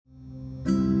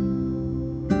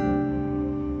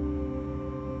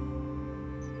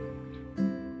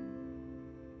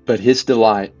But his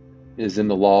delight is in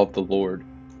the law of the Lord,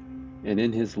 and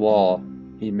in his law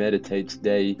he meditates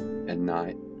day and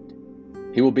night.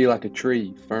 He will be like a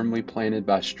tree firmly planted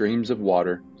by streams of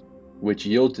water, which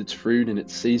yields its fruit in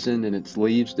its season, and its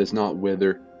leaves does not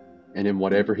wither, and in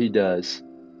whatever he does,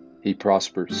 he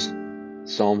prospers.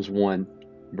 Psalms 1,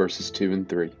 verses 2 and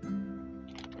 3.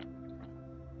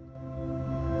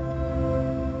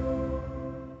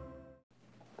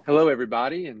 Hello,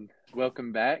 everybody, and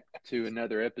welcome back to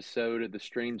another episode of the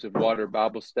Streams of Water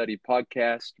Bible Study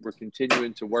Podcast. We're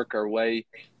continuing to work our way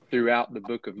throughout the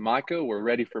book of Micah. We're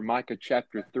ready for Micah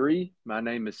chapter 3. My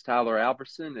name is Tyler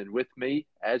Alverson, and with me,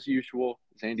 as usual,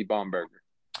 is Andy Baumberger.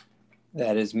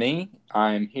 That is me.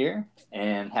 I'm here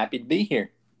and happy to be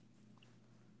here.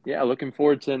 Yeah, looking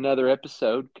forward to another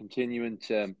episode, continuing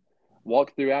to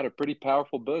walk throughout a pretty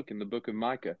powerful book in the book of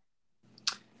Micah.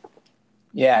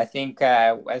 Yeah, I think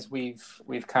as we've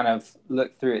kind of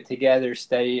looked through it together,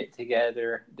 studied it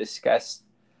together, discussed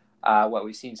what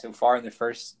we've seen so far in the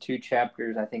first two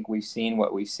chapters, I think we've seen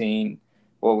what we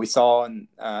saw in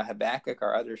Habakkuk,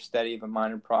 our other study of a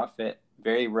minor prophet.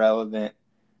 Very relevant,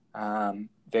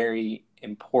 very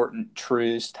important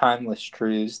truths, timeless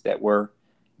truths that were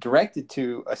directed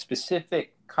to a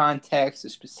specific context, a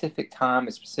specific time,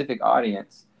 a specific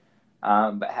audience,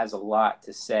 but has a lot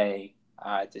to say,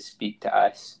 to speak to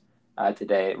us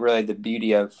today. Really, the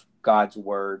beauty of God's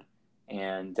word,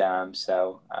 and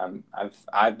so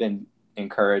I've been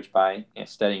encouraged by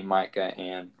studying Micah,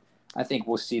 and I think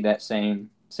we'll see that same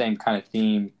kind of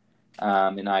theme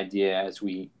and idea as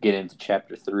we get into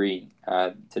chapter 3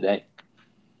 today.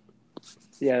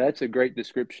 Yeah, that's a great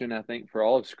description, I think, for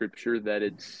all of Scripture, that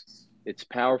it's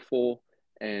powerful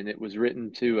and it was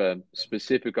written to a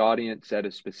specific audience at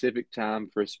a specific time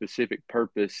for a specific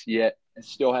purpose, yet it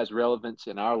still has relevance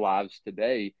in our lives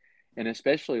today. And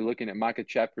especially looking at Micah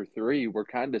chapter 3, we're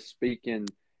kind of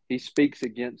he speaks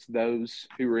against those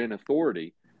who are in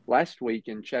authority. Last week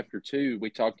in chapter 2, we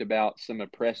talked about some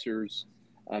oppressors,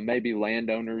 maybe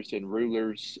landowners and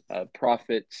rulers,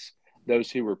 prophets, those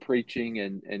who were preaching,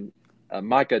 and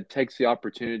Micah takes the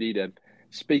opportunity to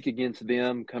speak against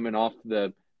them, coming off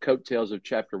the coattails of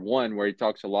chapter 1, where he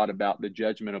talks a lot about the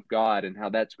judgment of God and how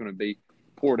that's going to be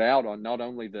poured out on not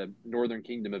only the northern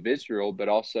kingdom of Israel, but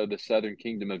also the southern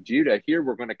kingdom of Judah. Here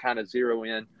we're going to kind of zero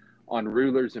in on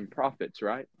rulers and prophets,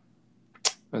 right?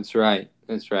 That's right.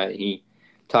 He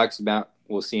talks about,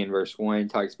 we'll see in verse 1, he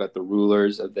talks about the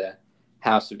rulers of the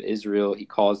house of Israel. He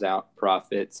calls out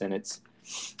prophets, and it's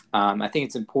I think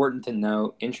it's important to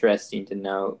note, interesting to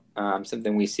note,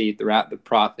 something we see throughout the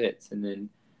prophets and then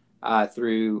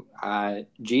through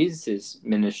Jesus'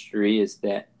 ministry is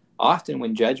that often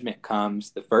when judgment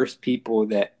comes, the first people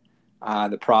that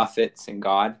the prophets and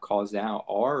God calls out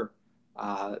are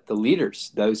the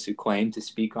leaders, those who claim to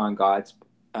speak on God's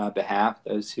behalf,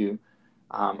 those who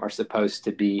are supposed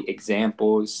to be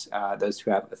examples, those who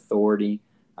have authority.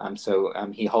 So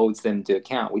he holds them to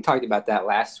account. We talked about that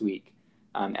last week.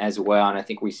 As well, and I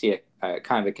think we see a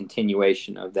kind of a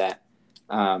continuation of that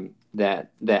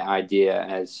idea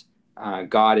as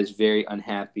God is very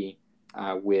unhappy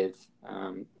with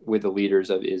the leaders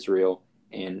of Israel,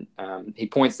 and he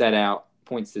points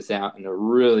this out in a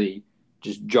really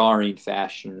just jarring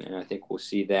fashion, and I think we'll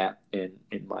see that in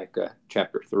Micah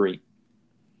chapter 3.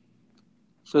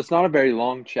 So it's not a very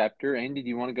long chapter. Andy, do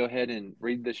you want to go ahead and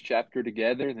read this chapter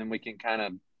together, and then we can kind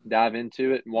of dive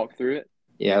into it and walk through it?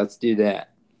 Yeah, let's do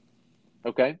that.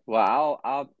 Okay. Well,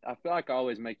 I feel like I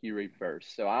always make you read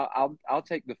first, so I'll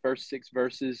take the first 6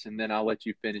 verses, and then I'll let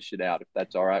you finish it out if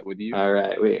that's all right with you. All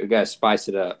right, we got to spice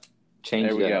it up.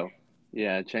 There we go.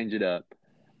 Yeah, change it up.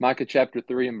 Micah chapter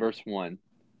 3 and verse 1.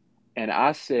 And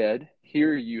I said,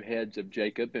 "Hear, you heads of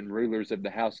Jacob and rulers of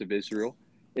the house of Israel.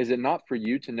 Is it not for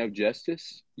you to know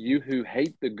justice? You who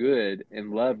hate the good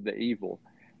and love the evil,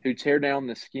 who tear down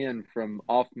the skin from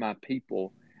off my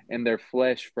people and their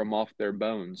flesh from off their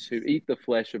bones, who eat the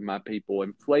flesh of my people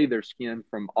and flay their skin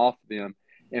from off them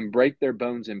and break their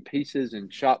bones in pieces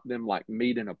and chop them like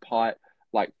meat in a pot,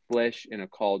 like flesh in a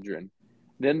cauldron.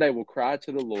 Then they will cry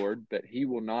to the Lord, but he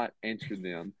will not answer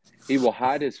them. He will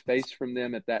hide his face from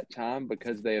them at that time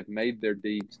because they have made their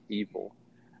deeds evil.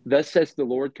 Thus says the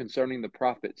Lord concerning the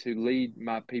prophets who lead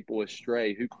my people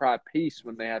astray, who cry peace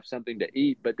when they have something to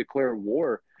eat, but declare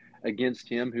war against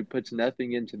him who puts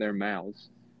nothing into their mouths.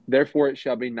 Therefore it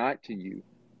shall be night to you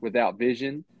without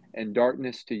vision, and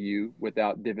darkness to you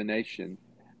without divination.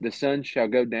 The sun shall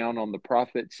go down on the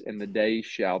prophets, and the day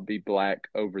shall be black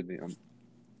over them.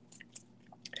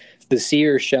 The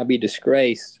seers shall be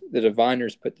disgraced, the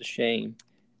diviners put to shame.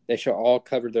 They shall all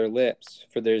cover their lips,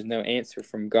 for there is no answer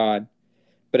from God.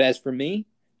 But as for me,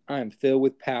 I am filled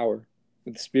with power,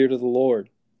 with the Spirit of the Lord,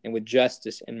 and with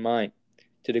justice and might,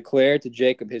 to declare to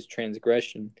Jacob his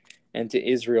transgression, and to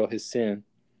Israel his sin.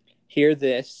 Hear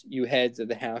this, you heads of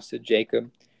the house of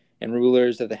Jacob, and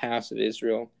rulers of the house of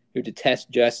Israel, who detest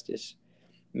justice,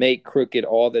 make crooked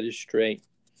all that is straight,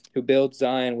 who build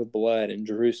Zion with blood and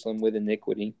Jerusalem with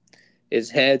iniquity. Its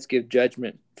heads give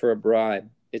judgment for a bribe,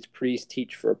 its priests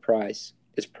teach for a price,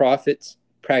 its prophets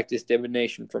practice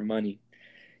divination for money.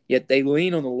 Yet they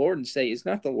lean on the Lord and say, is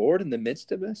not the Lord in the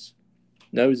midst of us?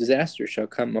 No disaster shall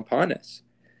come upon us.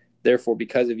 Therefore,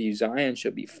 because of you, Zion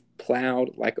shall be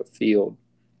plowed like a field.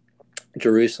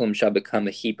 Jerusalem shall become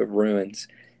a heap of ruins,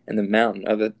 and the mountain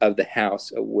of the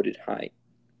house a wooded height.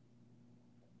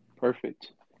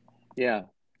 Perfect. Yeah.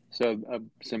 So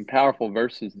some powerful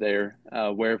verses there,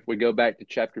 where if we go back to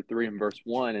chapter 3 and verse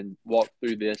 1 and walk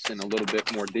through this in a little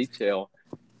bit more detail,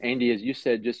 Andy, as you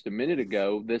said just a minute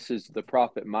ago, this is the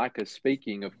prophet Micah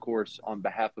speaking, of course, on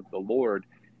behalf of the Lord.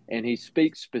 And he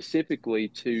speaks specifically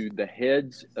to the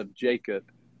heads of Jacob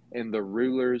and the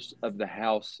rulers of the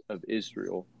house of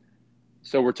Israel.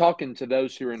 So we're talking to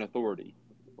those who are in authority.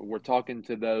 We're talking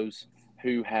to those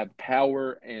who have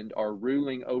power and are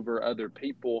ruling over other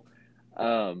people.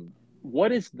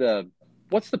 What's the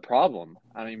problem?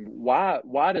 I mean,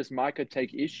 why does Micah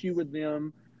take issue with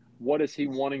them? What is he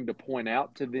wanting to point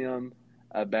out to them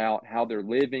about how they're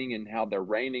living and how they're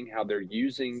reigning, how they're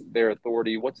using their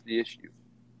authority? What's the issue?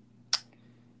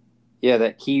 Yeah,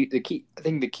 I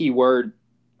think the key word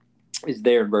is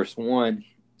there in verse 1,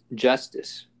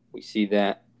 justice. We see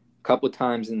that a couple of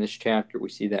times in this chapter. We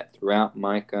see that throughout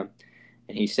Micah.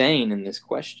 And he's saying in this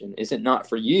question, is it not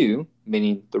for you,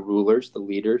 meaning the rulers, the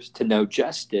leaders, to know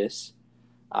justice?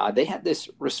 They had this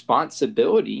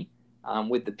responsibility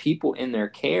with the people in their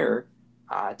care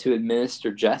to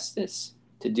administer justice,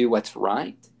 to do what's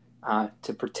right,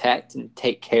 to protect and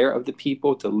take care of the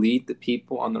people, to lead the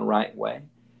people on the right way.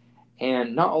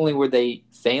 And not only were they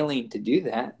failing to do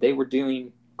that, they were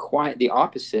doing quite the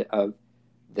opposite of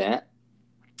that.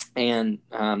 And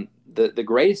the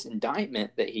greatest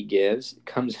indictment that he gives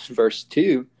comes in verse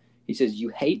 2. He says, you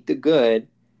hate the good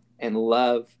and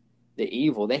love the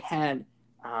evil. They had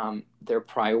their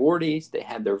priorities, they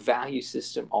had their value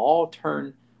system all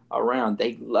turned around.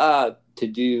 They loved to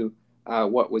do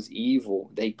what was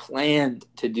evil. They planned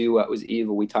to do what was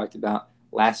evil. We talked about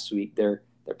last week. They're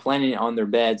planning it on their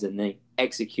beds and they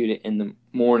execute it in the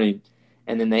morning.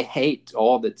 And then they hate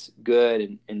all that's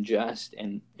good and just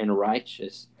and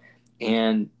righteous.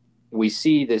 And we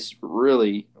see this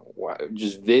really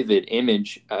just vivid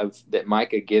image of that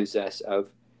Micah gives us of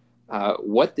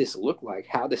what this looked like,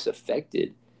 how this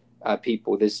affected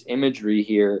people. This imagery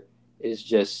here is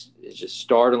just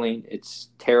startling. It's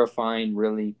terrifying,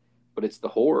 really, but it's the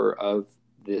horror of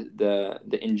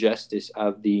the injustice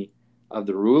of the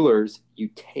rulers. You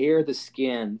tear the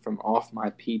skin from off my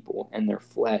people and their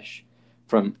flesh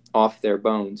from off their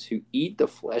bones, who eat the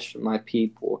flesh of my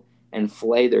people and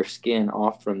flay their skin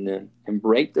off from them, and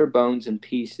break their bones in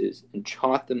pieces, and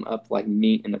chop them up like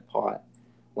meat in a pot,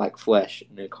 like flesh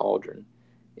in a cauldron.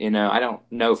 I don't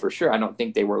know for sure. I don't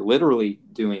think they were literally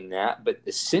doing that, but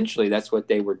essentially that's what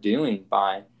they were doing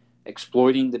by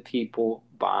exploiting the people,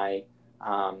 by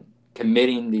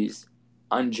committing these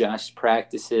unjust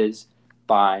practices,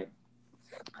 by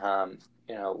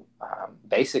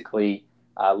basically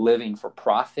living for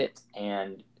profit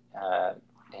and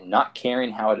not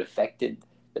caring how it affected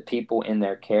the people in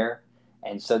their care.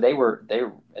 And so they were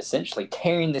essentially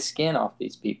tearing the skin off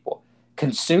these people,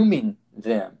 consuming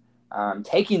them,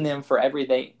 taking them for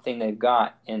everything they've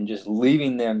got, and just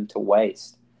leaving them to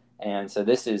waste. And so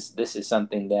this is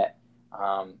something that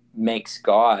makes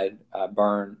God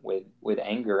burn with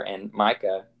anger, and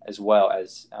Micah as well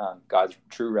as God's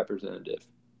true representative.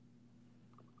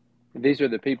 These are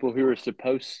the people who are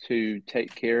supposed to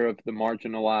take care of the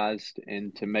marginalized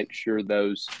and to make sure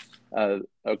those,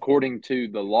 according to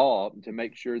the law, to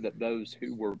make sure that those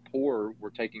who were poor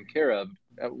were taken care of.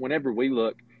 Whenever we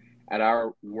look at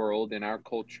our world and our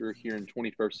culture here in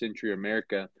 21st century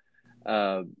America,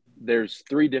 there's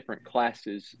three different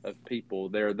classes of people.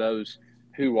 There are those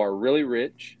who are really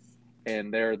rich,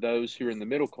 and there are those who are in the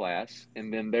middle class,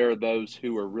 and then there are those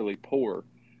who are really poor.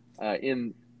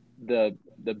 In the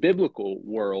biblical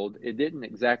world, it didn't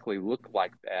exactly look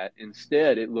like that.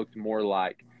 Instead, it looked more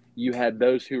like you had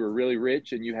those who were really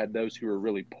rich and you had those who were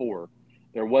really poor.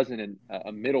 There wasn't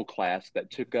a middle class that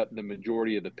took up the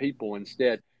majority of the people.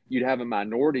 Instead, you'd have a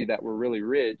minority that were really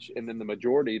rich and then the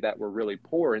majority that were really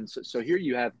poor. And so here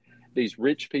you have these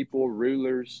rich people,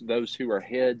 rulers, those who are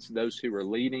heads, those who are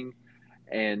leading,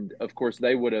 And of course,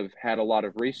 they would have had a lot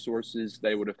of resources.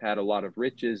 They would have had a lot of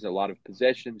riches, a lot of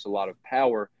possessions, a lot of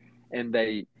power. And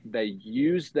they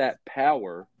used that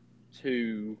power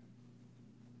to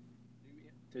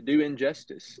do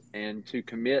injustice and to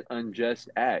commit unjust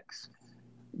acts.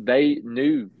 They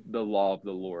knew the law of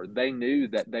the Lord. They knew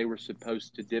that they were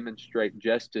supposed to demonstrate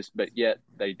justice, but yet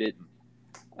they didn't.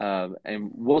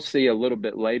 And we'll see a little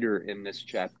bit later in this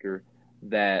chapter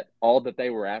that all that they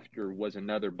were after was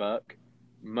another buck.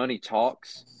 Money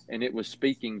talks, and it was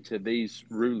speaking to these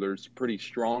rulers pretty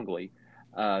strongly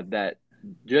that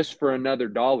just for another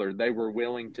dollar, they were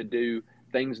willing to do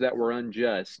things that were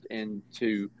unjust and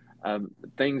to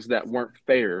things that weren't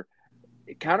fair.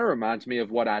 It kind of reminds me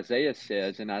of what Isaiah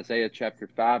says in Isaiah chapter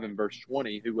 5 and verse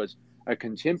 20, who was a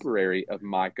contemporary of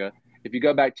Micah. If you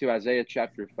go back to Isaiah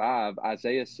chapter 5,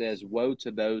 Isaiah says, "Woe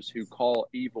to those who call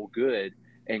evil good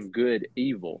and good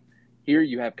evil." Here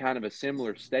you have kind of a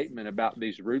similar statement about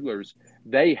these rulers.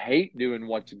 They hate doing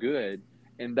what's good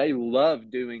and they love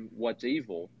doing what's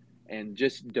evil and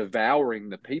just devouring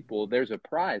the people. There's a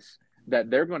price that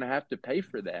they're going to have to pay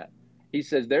for that. He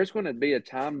says there's going to be a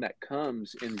time that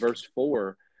comes in verse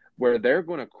 4 where they're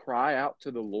going to cry out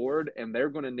to the Lord and they're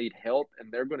going to need help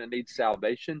and they're going to need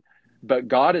salvation, but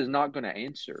God is not going to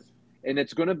answer. And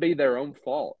it's going to be their own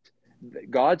fault.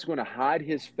 God's going to hide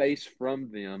his face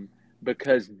from them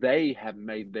because they have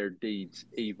made their deeds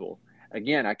evil.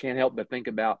 Again, I can't help but think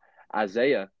about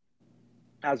Isaiah.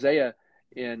 Isaiah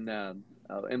in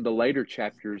the later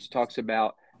chapters talks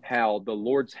about how the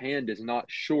Lord's hand is not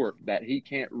short that he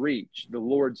can't reach. The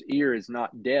Lord's ear is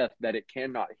not deaf that it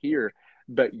cannot hear.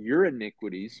 But your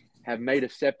iniquities have made a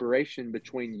separation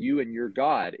between you and your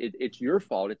God. It's your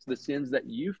fault. It's the sins that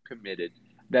you've committed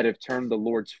that have turned the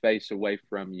Lord's face away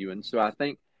from you. And so I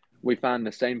think we find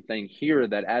the same thing here,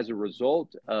 that as a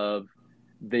result of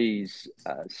these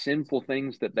sinful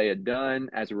things that they had done,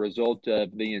 as a result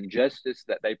of the injustice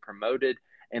that they promoted,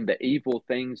 and the evil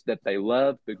things that they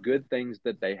loved, the good things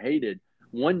that they hated,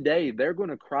 one day they're going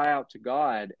to cry out to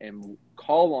God and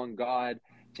call on God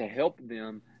to help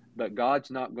them, but God's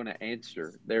not going to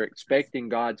answer. They're expecting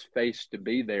God's face to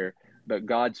be there, but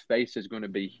God's face is going to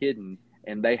be hidden,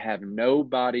 and they have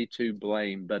nobody to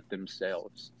blame but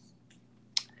themselves.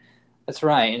 That's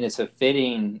right, and it's a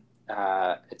fitting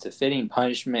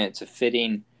punishment. It's a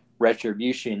fitting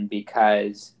retribution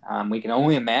because we can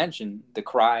only imagine the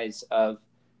cries of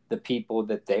the people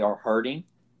that they are hurting,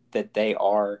 that they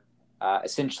are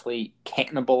essentially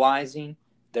cannibalizing.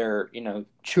 They're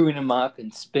chewing them up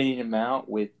and spitting them out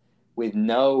with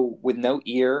no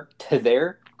ear to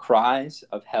their cries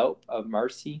of help, of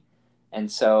mercy. And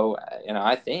so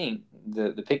I think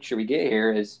the picture we get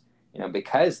here is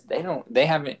because they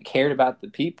haven't cared about the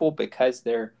people, because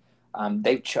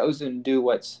they've chosen to do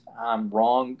what's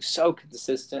wrong so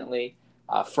consistently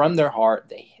from their heart.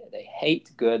 They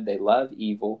hate good. They love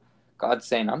evil. God's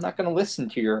saying, I'm not going to listen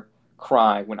to your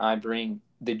cry when I bring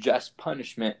the just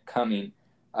punishment coming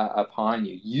upon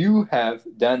you. You have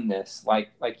done this,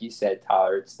 like you said,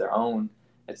 Tyler. It's their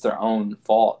own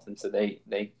fault, and so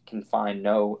they can find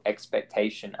no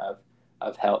expectation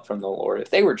of help from the Lord. If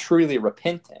they were truly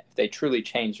repentant, if they truly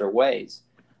changed their ways,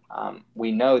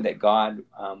 we know that God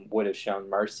would have shown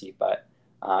mercy. But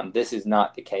this is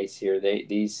not the case here.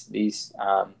 These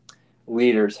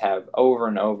leaders have over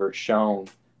and over shown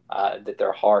that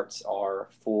their hearts are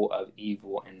full of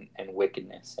evil and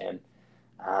wickedness, and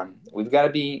we've got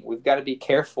to be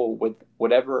careful with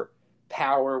whatever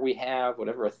power we have,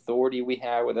 whatever authority we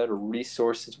have, whatever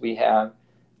resources we have,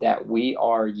 that we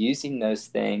are using those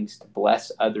things to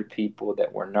bless other people,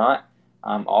 that we're not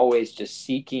always just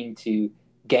seeking to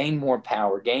gain more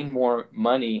power, gain more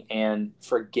money, and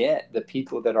forget the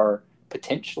people that are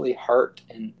potentially hurt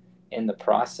in the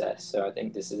process. So I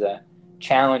think this is a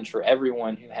challenge for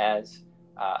everyone who has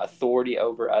authority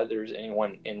over others,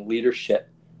 anyone in leadership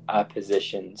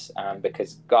positions,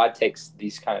 because God takes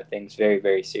these kind of things very,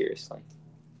 very seriously.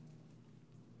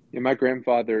 Yeah, my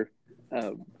grandfather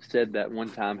said that one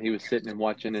time he was sitting and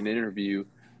watching an interview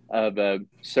of a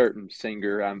certain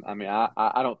singer.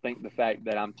 I don't think the fact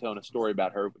that I'm telling a story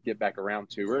about her would get back around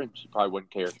to her, and she probably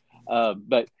wouldn't care.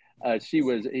 But he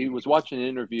was watching an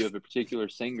interview of a particular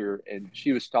singer, and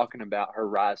she was talking about her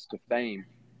rise to fame,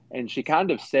 and she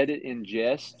kind of said it in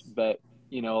jest, but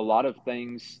a lot of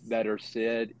things that are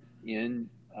said in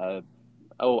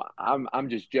I'm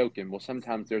just joking. Well,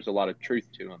 sometimes there's a lot of truth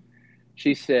to them.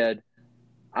 She said,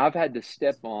 I've had to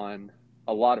step on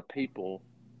a lot of people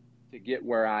to get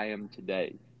where I am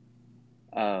today.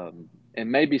 And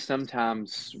maybe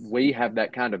sometimes we have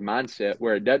that kind of mindset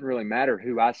where it doesn't really matter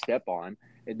who I step on.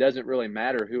 It doesn't really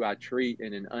matter who I treat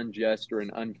in an unjust or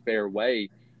an unfair way.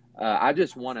 I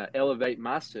just want to elevate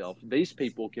myself. These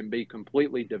people can be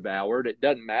completely devoured. It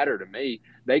doesn't matter to me.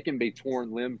 They can be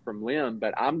torn limb from limb,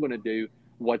 but I'm going to do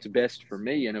what's best for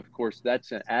me. And of course,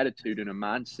 that's an attitude and a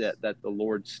mindset that the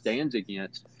Lord stands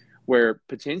against, where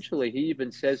potentially He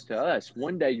even says to us,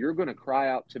 one day you're going to cry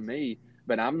out to me,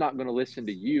 but I'm not going to listen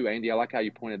to you. Andy, I like how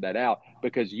you pointed that out,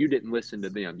 because you didn't listen to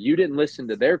them. You didn't listen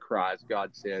to their cries,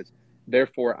 God says.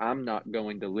 Therefore, I'm not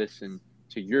going to listen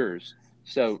to yours.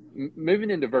 So,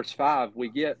 moving into verse 5, we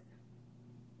get a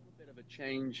little bit of a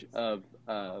change of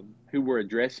who we're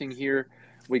addressing here.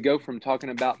 We go from talking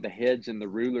about the heads and the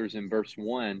rulers in verse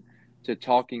 1 to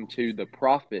talking to the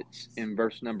prophets in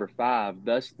verse number 5.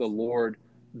 Thus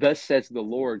says the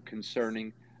Lord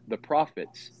concerning the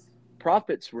prophets.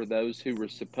 Prophets were those who were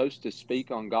supposed to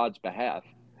speak on God's behalf.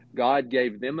 God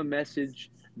gave them a message.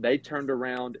 They turned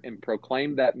around and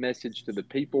proclaimed that message to the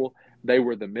people. They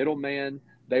were the middleman.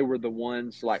 They were the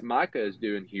ones, like Micah is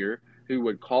doing here, who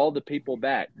would call the people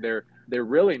back. They're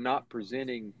really not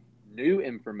presenting new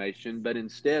information, but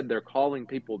instead they're calling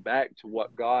people back to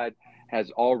what God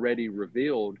has already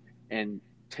revealed and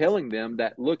telling them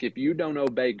that, look, if you don't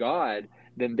obey God,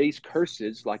 then these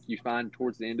curses, like you find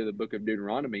towards the end of the book of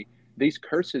Deuteronomy, these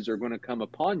curses are going to come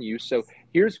upon you. So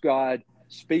here's God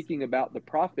speaking about the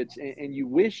prophets, and you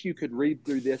wish you could read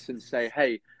through this and say,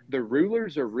 hey, the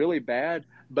rulers are really bad,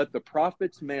 but the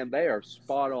prophets, man, they are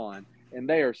spot on, and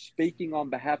they are speaking on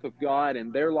behalf of God,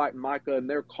 and they're like Micah, and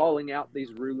they're calling out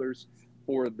these rulers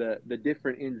for the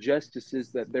different injustices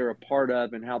that they're a part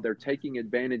of and how they're taking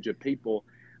advantage of people.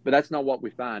 But that's not what we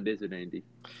find, is it, Andy?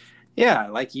 Yeah,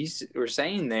 like you were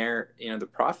saying there, the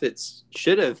prophets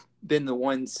should have been the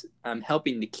ones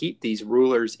helping to keep these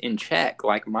rulers in check,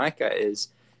 like Micah is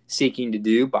seeking to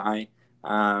do by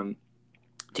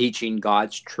teaching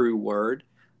God's true word.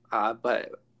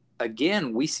 But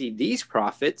again, we see these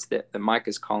prophets that Micah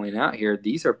is calling out here.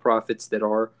 These are prophets that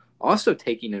are also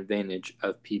taking advantage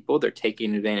of people. They're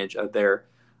taking advantage of their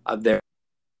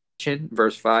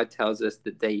Verse 5 tells us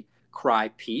that they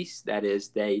cry peace. That is,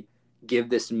 they give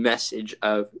this message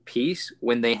of peace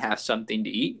when they have something to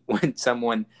eat. When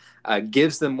someone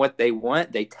gives them what they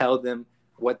want, they tell them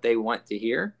what they want to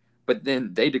hear. But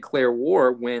then they declare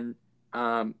war when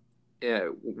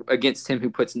against him who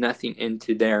puts nothing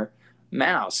into their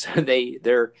mouths.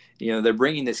 They're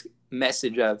bringing this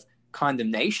message of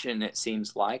condemnation, it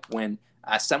seems like, when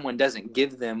someone doesn't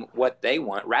give them what they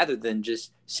want, rather than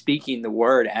just speaking the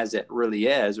word as it really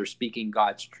is, or speaking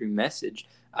God's true message.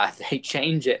 They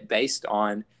change it based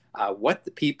on what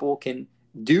the people can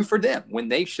do for them, when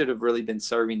they should have really been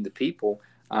serving the people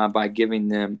by giving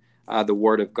them the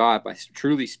word of God, by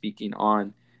truly speaking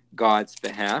on God's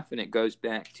behalf. And it goes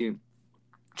back to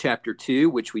chapter 2,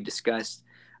 which we discussed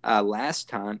last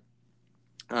time,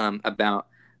 about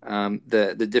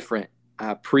the different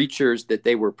preachers, that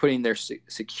they were putting their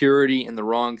security in the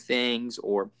wrong things,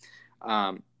 or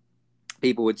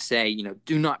people would say,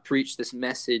 do not preach this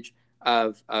message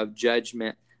of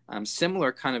judgment.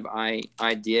 Similar kind of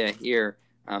idea here.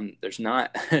 There's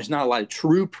not a lot of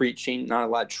true preaching, not a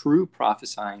lot of true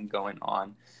prophesying going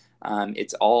on.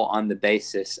 It's all on the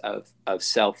basis of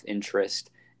self-interest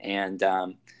and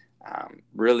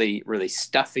really, really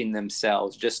stuffing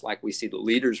themselves, just like we see the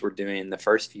leaders were doing in the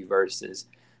first few verses.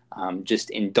 Just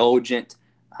indulgent,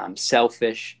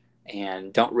 selfish,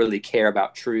 and don't really care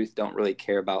about truth, don't really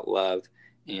care about love.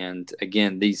 And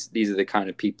again, these are the kind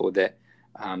of people that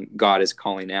God is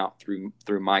calling out through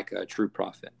Micah, a true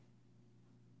prophet.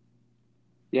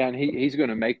 Yeah, and he's going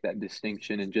to make that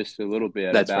distinction in just a little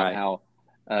bit. That's about right. How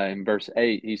in verse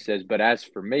 8 he says, but as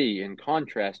for me, in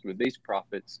contrast with these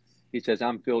prophets, he says,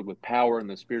 I'm filled with power and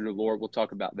the Spirit of the Lord. We'll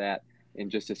talk about that in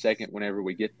just a second whenever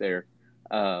we get there.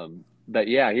 But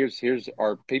yeah, here's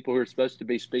our people who are supposed to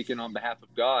be speaking on behalf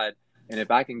of God. And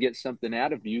if I can get something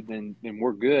out of you, then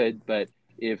we're good. But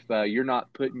if you're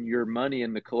not putting your money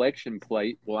in the collection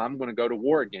plate, well, I'm going to go to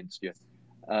war against you.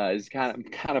 Is kind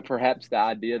of perhaps the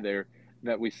idea there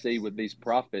that we see with these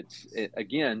prophets.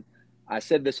 Again, I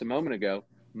said this a moment ago,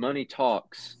 money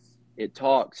talks. It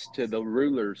talks to the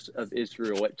rulers of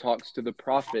Israel. It talks to the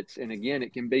prophets. And again,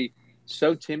 it can be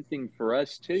so tempting for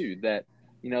us too, that,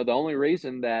 the only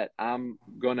reason that I'm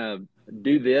going to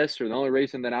do this, or the only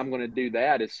reason that I'm going to do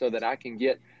that, is so that I can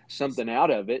get something out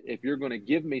of it. If you're going to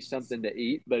give me something to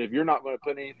eat, but if you're not going to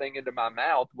put anything into my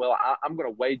mouth, well, I'm going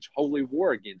to wage holy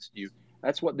war against you.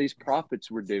 That's what these prophets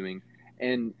were doing.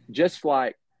 And just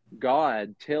like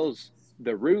God tells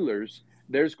the rulers,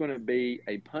 there's going to be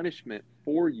a punishment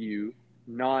for you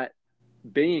not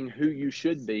being who you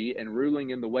should be and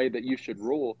ruling in the way that you should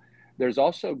rule. there's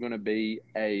also going to be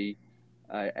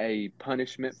a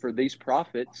punishment for these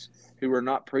prophets who are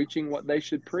not preaching what they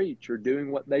should preach or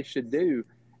doing what they should do.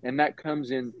 And that comes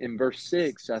in verse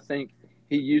 6. I think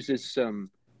he uses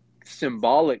some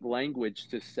symbolic language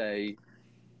to say,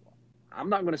 I'm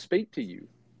not going to speak to you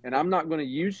and I'm not going to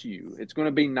use you. It's going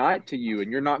to be night to you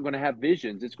and you're not going to have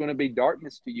visions. It's going to be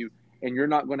darkness to you and you're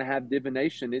not going to have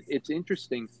divination. It's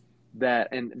interesting that,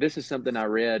 and this is something I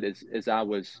read as I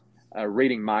was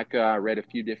reading Micah. I read a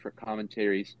few different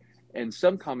commentaries, and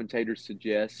some commentators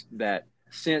suggest that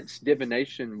since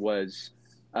divination was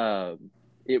uh,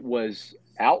 it was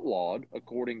outlawed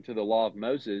according to the law of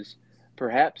Moses,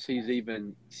 perhaps he's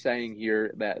even saying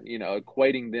here that,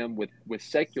 equating them with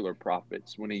secular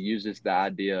prophets when he uses the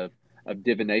idea of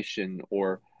divination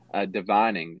or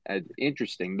divining.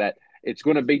 Interesting that it's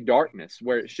going to be darkness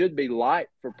where it should be light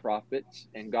for prophets,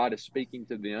 and God is speaking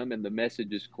to them and the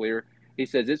message is clear. He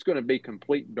says it's going to be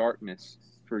complete darkness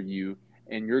for you,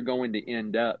 and you're going to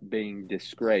end up being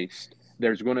disgraced.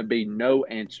 There's going to be no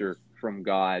answer from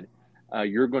God.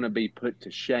 You're going to be put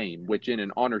to shame, which in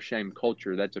an honor shame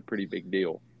culture, that's a pretty big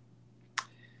deal.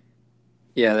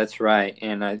 Yeah, that's right.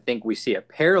 And I think we see a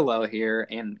parallel here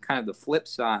and kind of the flip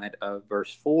side of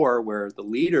verse 4, where the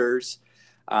leaders,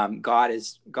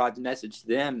 God's message to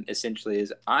them essentially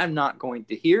is, I'm not going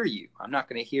to hear you. I'm not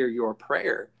going to hear your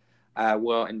prayer.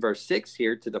 Well, in verse 6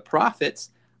 here, to the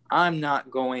prophets, I'm not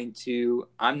going to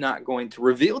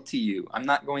reveal to you. I'm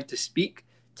not going to speak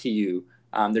to you.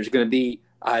 There's going to be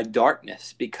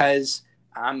darkness because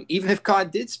even if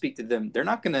God did speak to them, they're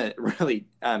not going to really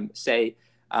say,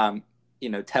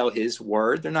 tell his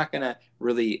word. They're not going to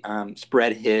really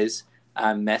spread his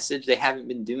message. They haven't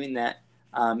been doing that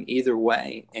either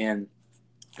way. And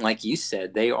like you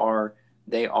said, they are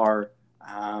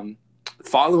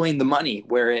following the money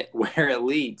where it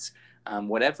leads.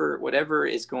 Whatever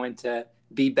is going to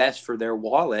be best for their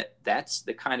wallet, that's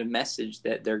the kind of message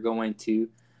that they're going to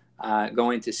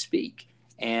speak.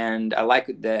 And I like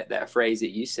that phrase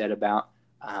that you said about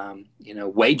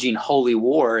waging holy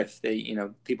war if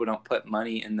people don't put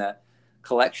money in the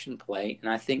collection plate.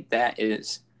 And I think that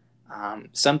is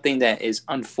something that is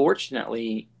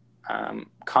unfortunately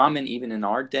common even in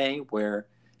our day, where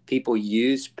people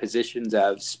use positions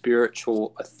of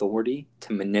spiritual authority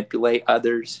to manipulate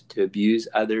others, to abuse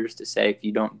others, to say, if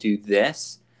you don't do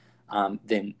this,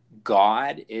 then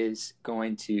God is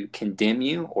going to condemn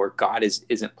you, or God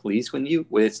isn't pleased with you.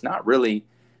 Well, it's not really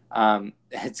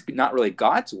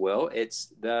God's will.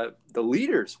 It's the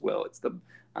leader's will. It's the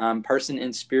person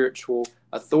in spiritual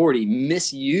authority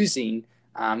misusing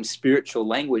spiritual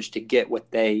language to get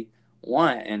what they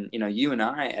want. And you and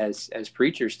I, as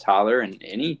preachers, Tyler, and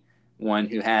anyone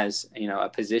who has a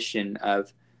position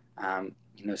of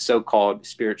so-called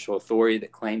spiritual authority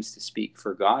that claims to speak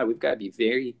for God, we've got to be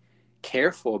very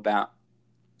careful about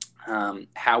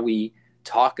how we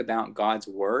talk about God's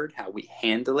word, how we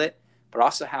handle it, but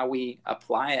also how we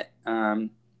apply it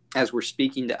as we're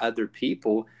speaking to other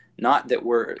people. Not that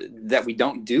we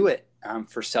don't do it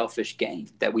for selfish gain,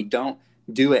 that we don't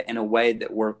do it in a way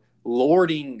that we're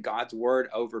lording God's word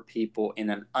over people in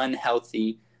an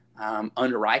unhealthy,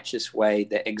 unrighteous way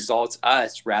that exalts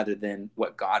us rather than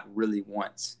what God really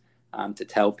wants to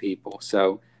tell people.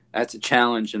 So that's a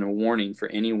challenge and a warning for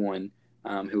anyone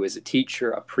who is a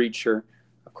teacher, a preacher.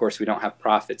 Of course, we don't have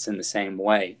prophets in the same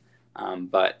way,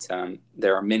 but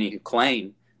there are many who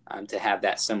claim to have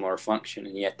that similar function,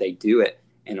 and yet they do it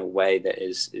in a way that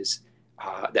is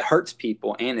that hurts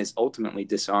people and is ultimately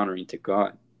dishonoring to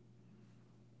God.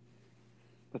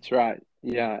 That's right.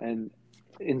 Yeah, and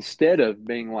instead of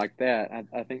being like that,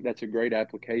 I think that's a great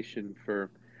application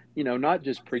for, not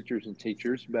just preachers and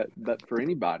teachers, but for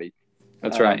anybody.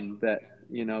 That's right. That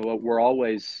we're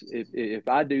always, if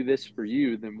I do this for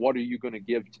you, then what are you going to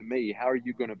give to me? How are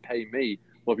you going to pay me?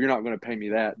 Well, if you're not going to pay me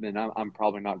that, then I'm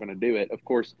probably not going to do it. Of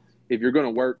course, if you're going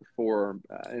to work for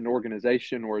an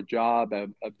organization or a job,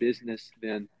 a business,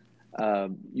 then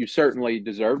you certainly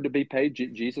deserve to be paid.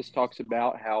 Jesus talks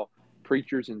about how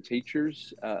preachers and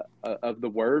teachers of the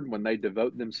word, when they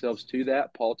devote themselves to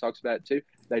that, Paul talks about it too,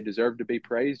 they deserve to be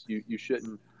praised. You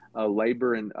shouldn't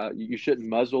labor and you shouldn't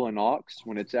muzzle an ox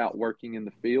when it's out working in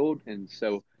the field. And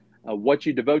so what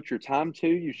you devote your time to,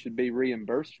 you should be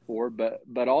reimbursed for.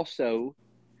 But also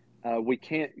we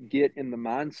can't get in the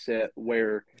mindset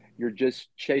where you're just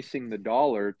chasing the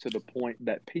dollar to the point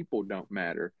that people don't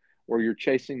matter, or you're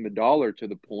chasing the dollar to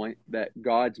the point that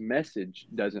God's message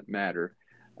doesn't matter.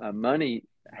 Money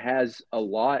has a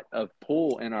lot of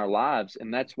pull in our lives,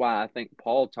 and that's why I think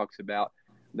Paul talks about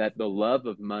that the love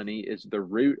of money is the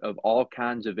root of all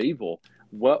kinds of evil.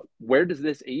 where does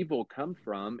this evil come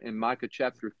from? In Micah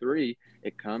chapter 3,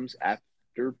 it comes after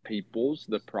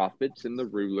the prophets and the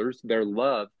rulers, their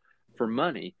love for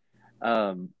money.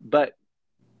 But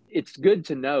it's good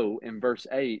to know in verse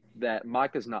 8 that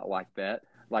Micah's not like that.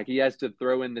 Like, he has to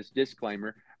throw in this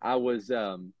disclaimer. I was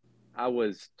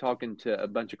talking to a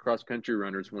bunch of cross country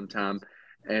runners one time,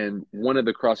 and one of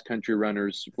the cross country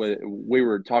runners, we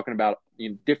were talking about,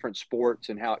 different sports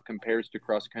and how it compares to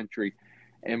cross country.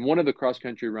 And one of the cross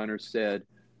country runners said,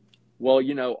 "Well,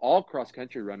 all cross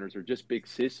country runners are just big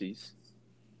sissies.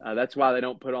 That's why they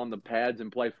don't put on the pads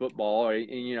and play football,"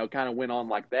 and kind of went on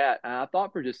like that. And I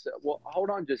thought for just, well,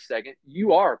 hold on just a second.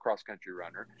 You are a cross country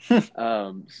runner,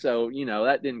 so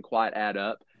that didn't quite add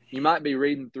up. You might be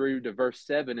reading through to verse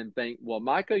 7 and think, well,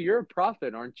 Micah, you're a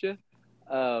prophet, aren't you?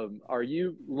 Are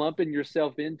you lumping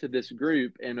yourself into this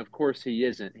group? And of course, he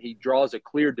isn't. He draws a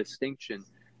clear distinction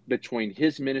between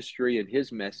his ministry and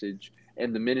his message,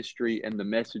 and the ministry and the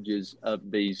messages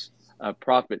of these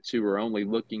prophets who are only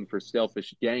looking for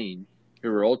selfish gain, who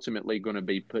are ultimately going to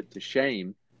be put to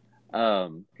shame.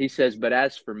 He says, "But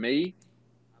as for me,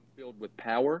 I'm filled with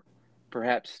power,"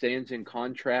 perhaps stands in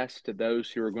contrast to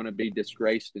those who are going to be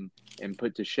disgraced and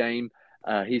put to shame.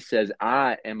 He says,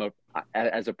 "I am,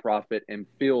 as a prophet, am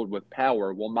filled with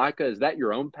power." Well, Micah, is that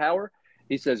your own power?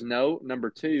 He says, "No." Number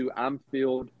 2, "I'm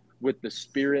filled with the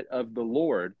Spirit of the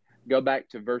Lord." Go back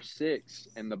to verse 6,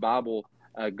 and the Bible,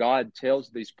 God tells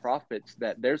these prophets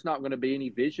that there's not going to be any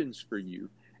visions for you,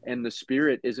 and the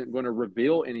Spirit isn't going to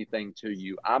reveal anything to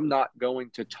you. I'm not going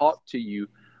to talk to you.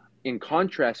 In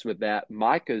contrast with that,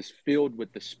 Micah's filled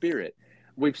with the Spirit.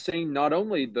 We've seen not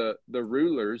only the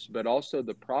rulers, but also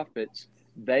the prophets.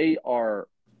 They are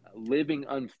living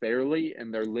unfairly,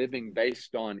 and they're living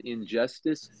based on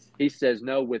injustice. He says,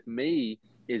 "No, with me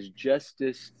is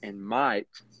justice and might."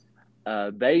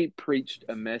 They preached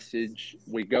a message.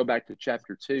 We go back to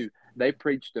chapter 2. They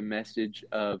preached a message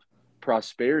of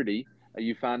prosperity.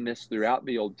 You find this throughout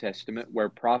the Old Testament, where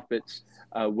prophets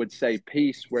would say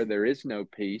peace where there is no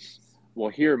peace. Well,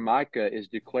 here Micah is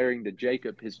declaring to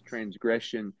Jacob his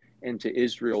transgression and to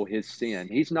Israel his sin.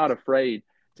 He's not afraid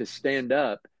to stand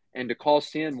up and to call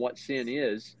sin what sin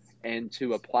is, and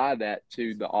to apply that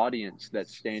to the audience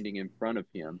that's standing in front of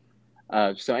him.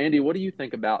 So, Andy, what do you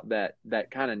think about that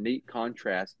kind of neat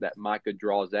contrast that Micah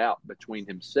draws out between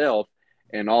himself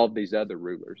and all of these other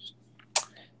rulers?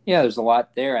 Yeah, there's a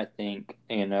lot there, I think.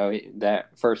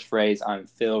 That first phrase, "I'm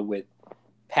filled with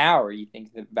power," you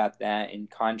think about that in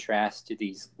contrast to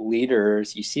these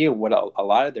leaders. You see what a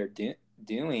lot of they're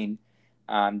doing,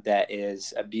 that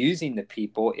is abusing the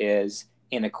people, is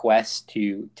in a quest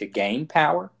to gain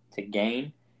power, to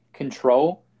gain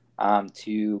control,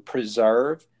 to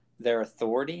preserve their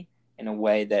authority in a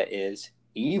way that is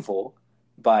evil.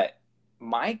 But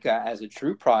Micah, as a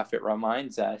true prophet,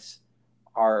 reminds us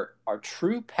our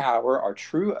true power, our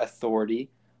true authority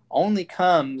only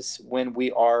comes when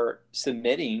we are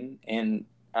submitting and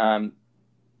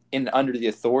in under the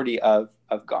authority of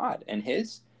God and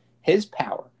his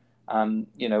power.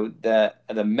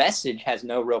 The message has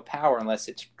no real power unless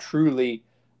it's truly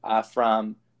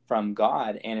from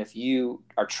God. And if you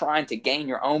are trying to gain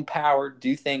your own power,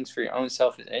 do things for your own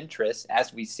selfish interests,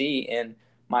 as we see in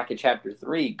Micah chapter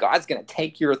 3, God's going to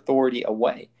take your authority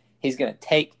away. He's going to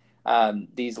take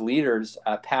these leaders'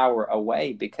 power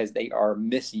away because they are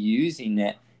misusing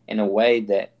it in a way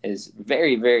that is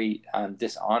very, very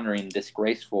dishonoring,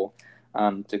 disgraceful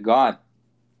to God.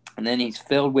 And then he's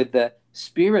filled with the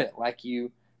Spirit, like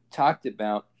you talked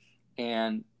about.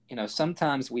 And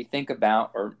sometimes we think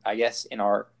about, or I guess in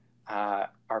our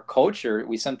culture,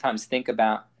 we sometimes think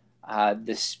about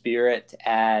the Spirit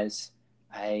as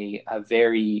a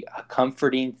very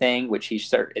comforting thing, which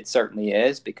it certainly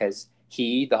is, because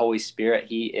the Holy Spirit,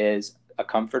 he is a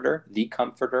comforter, the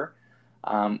comforter.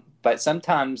 But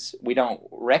sometimes we don't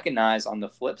recognize on the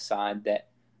flip side that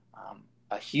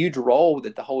a huge role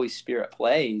that the Holy Spirit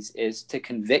plays is to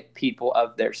convict people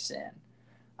of their sin.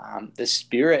 The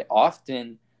Spirit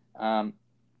often,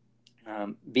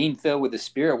 being filled with the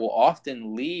Spirit, will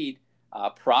often lead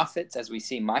prophets, as we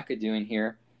see Micah doing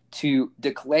here, to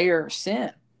declare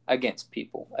sin against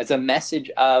people as a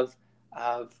message of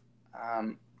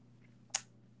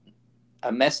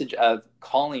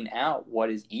calling out what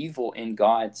is evil in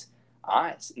God's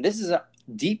eyes. And this is a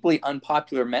deeply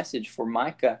unpopular message for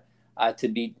Micah to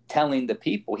be telling the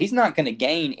people. He's not going to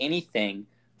gain anything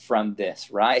from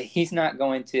this, right? He's not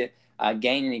going to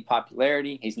gain any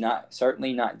popularity. He's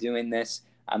certainly not doing this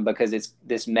because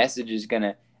this message is going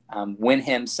to win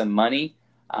him some money.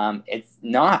 It's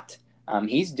not.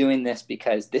 He's doing this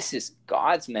because this is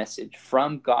God's message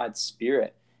from God's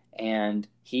Spirit. and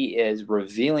he is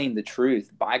revealing the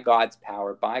truth by God's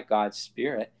power, by God's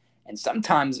Spirit. And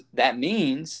sometimes that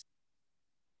means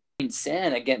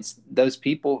sin against those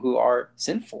people who are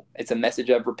sinful. It's a message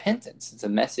of repentance. It's a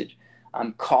message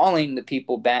calling the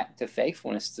people back to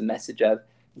faithfulness. It's a message of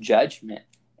judgment.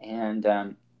 And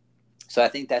so I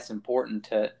think that's important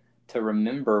to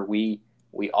remember. We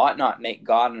ought not make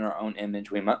God in our own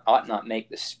image. We ought not make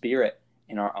the Spirit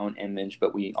in our own image,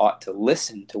 but we ought to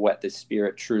listen to what the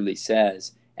Spirit truly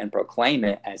says and proclaim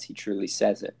it as he truly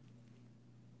says it.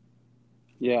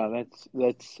 Yeah,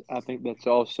 that's I think that's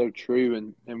all so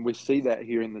true, and we see that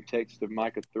here in the text of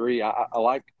Micah 3. I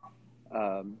like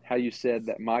how you said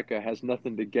that Micah has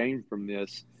nothing to gain from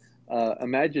this.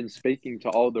 Imagine speaking to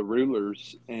all the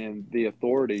rulers and the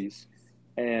authorities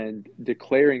and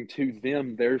declaring to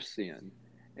them their sin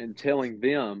and telling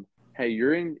them, "Hey,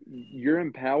 you're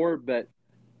in power, but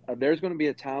there's going to be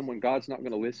a time when God's not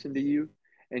going to listen to you.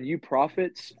 And you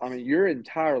prophets, I mean, your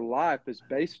entire life is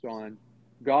based on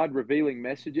God revealing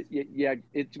messages. Yeah,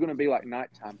 it's going to be like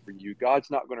nighttime for you.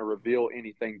 God's not going to reveal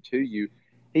anything to you."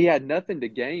 He had nothing to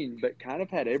gain, but kind of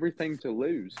had everything to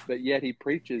lose. But yet he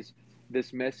preaches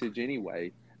this message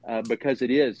anyway, because it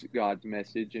is God's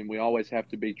message, and we always have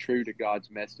to be true to God's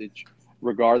message,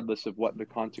 regardless of what the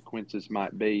consequences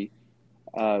might be.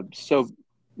 So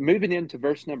moving into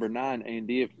verse number 9,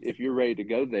 Andy, if you're ready to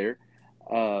go there,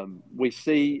 we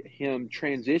see him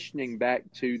transitioning back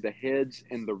to the heads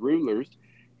and the rulers.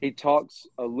 He talks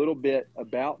a little bit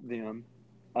about them.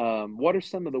 What are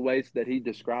some of the ways that he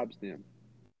describes them?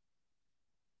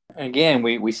 Again,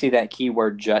 we see that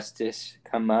keyword justice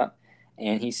come up,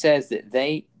 and he says that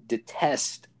they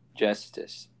detest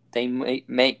justice. They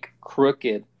make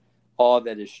crooked all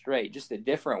that is straight. Just a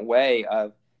different way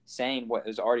of saying what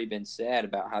has already been said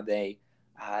about how they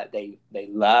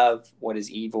love what is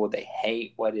evil, they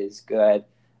hate what is good,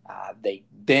 they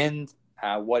bend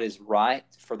what is right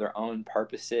for their own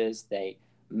purposes. They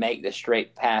make the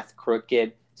straight path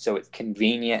crooked so it's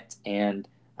convenient and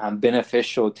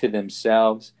beneficial to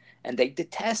themselves, and they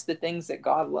detest the things that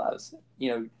God loves.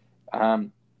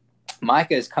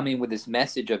 Micah is coming with this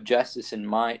message of justice and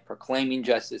might, proclaiming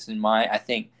justice and might. I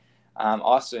think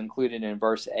also included in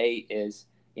verse 8 is,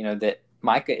 that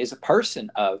Micah is a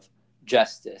person of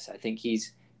justice. I think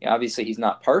obviously he's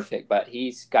not perfect, but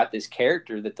he's got this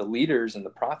character that the leaders and the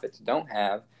prophets don't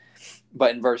have.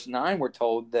 But in verse 9, we're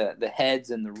told the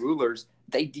heads and the rulers,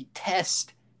 they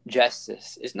detest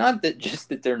justice. It's not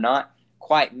that they're not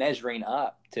quite measuring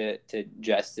up to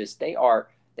justice. They are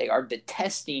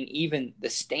detesting even the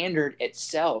standard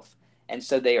itself. And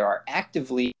so they are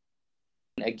actively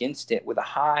against it with a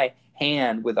high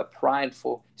hand, with a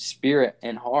prideful spirit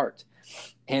and heart.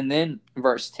 And then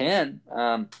verse 10,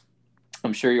 I'm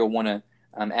sure you'll want to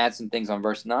add some things on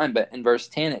verse 9, but in verse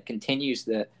 10, it continues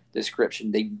the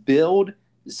description. They build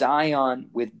Zion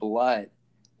with blood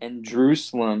and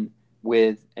Jerusalem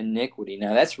with iniquity.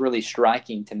 Now, that's really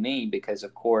striking to me because,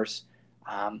 of course,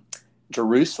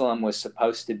 Jerusalem was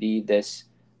supposed to be this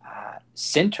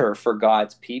center for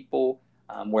God's people,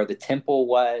 where the temple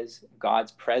was,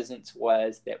 God's presence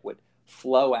was, that would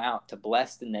flow out to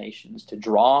bless the nations, to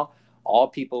draw all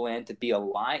people in, to be a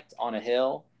light on a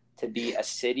hill, to be a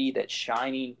city that's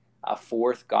shining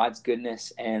forth God's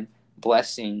goodness and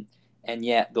blessing. And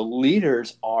yet the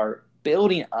leaders are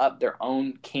building up their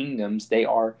own kingdoms. They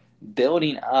are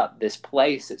building up this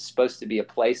place that's supposed to be a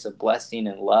place of blessing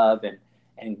and love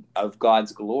and of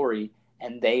God's glory,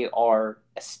 and they are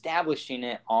establishing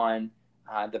it on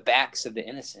the backs of the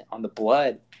innocent, on the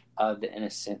blood of the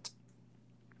innocent.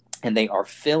 And they are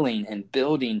filling and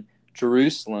building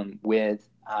Jerusalem with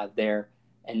their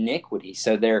iniquity.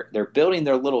 So they're building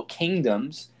their little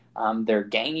kingdoms. They're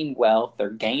gaining wealth.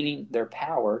 They're gaining their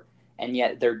power. And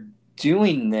yet they're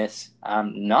doing this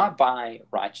not by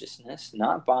righteousness,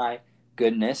 not by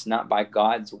goodness, not by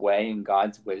God's way and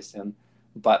God's wisdom,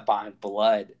 but by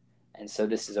blood. And so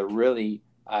this is a really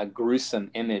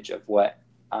gruesome image of what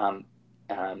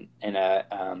and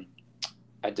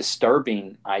a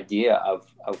disturbing idea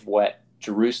of what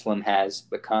Jerusalem has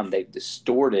become. They've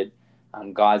distorted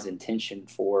God's intention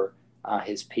for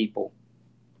his people.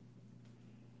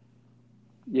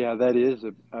 Yeah, that is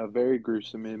a very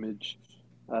gruesome image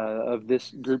of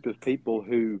this group of people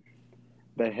who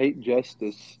they hate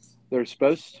justice. They're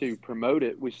supposed to promote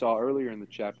it. We saw earlier in the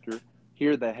chapter.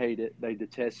 Here they hate it. They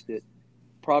detest it.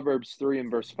 Proverbs 3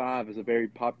 and verse 5 is a very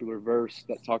popular verse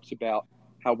that talks about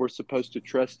how we're supposed to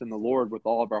trust in the Lord with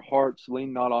all of our hearts,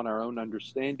 lean not on our own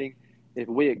understanding. If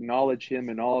we acknowledge him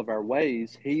in all of our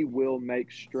ways, he will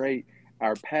make straight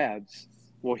our paths.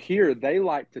 Well, here they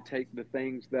like to take the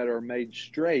things that are made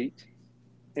straight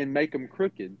and make them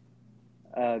crooked.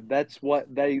 That's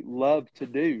what they love to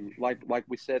do. Like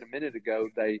we said a minute ago,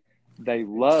 they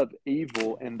love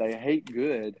evil and they hate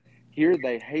good. Here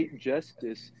they hate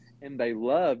justice and they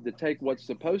love to take what's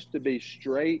supposed to be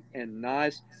straight and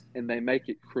nice and they make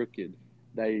it crooked.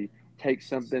 They take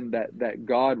something that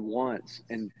God wants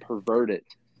and pervert it.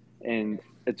 And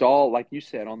it's all, like you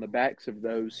said, on the backs of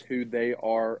those who they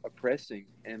are oppressing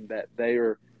and that they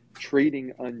are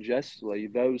treating unjustly,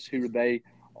 those who they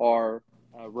are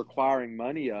requiring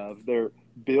money of. They're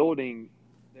building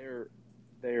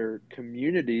their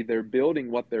community. They're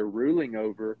building what they're ruling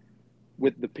over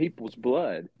with the people's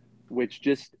blood, which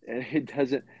just it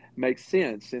doesn't make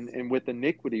sense. And with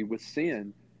iniquity, with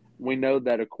sin, we know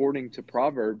that according to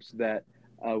Proverbs that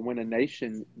when a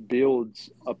nation builds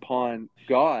upon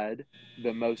God,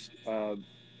 the most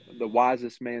the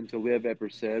wisest man to live ever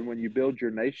said, when you build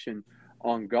your nation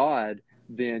on God,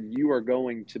 then you are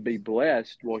going to be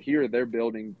blessed. Well, here they're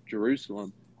building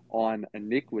Jerusalem on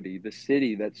iniquity, the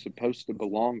city that's supposed to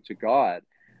belong to God.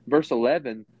 Verse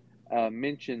 11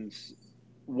 mentions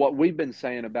what we've been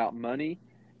saying about money,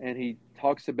 and he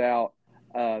talks about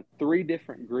three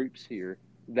different groups here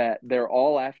that they're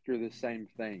all after the same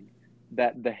thing.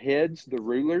 That the heads, the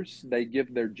rulers, they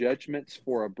give their judgments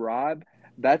for a bribe.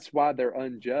 That's why they're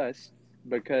unjust,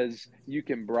 because you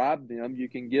can bribe them, you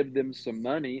can give them some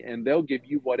money, and they'll give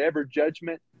you whatever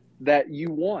judgment that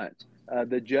you want.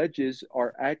 The judges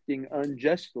are acting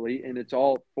unjustly, and it's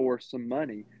all for some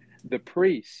money. The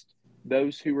priests,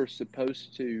 those who are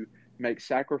supposed to make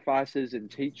sacrifices and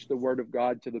teach the word of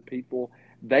God to the people,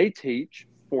 they teach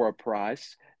for a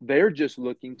price. They're just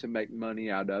looking to make money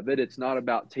out of it. It's not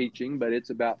about teaching, but it's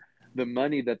about the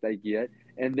money that they get.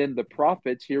 And then the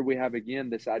prophets, here we have again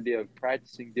this idea of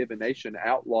practicing divination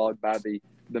outlawed by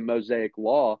the Mosaic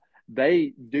law.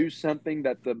 They do something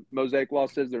that the Mosaic law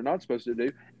says they're not supposed to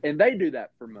do, and they do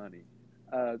that for money.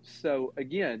 So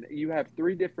again, you have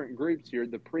three different groups here: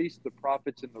 the priests, the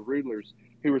prophets, and the rulers,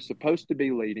 who are supposed to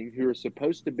be leading, who are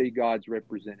supposed to be God's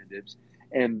representatives,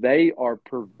 and they are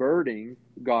perverting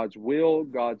God's will,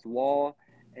 God's law,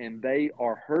 and they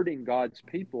are hurting God's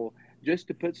people just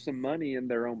to put some money in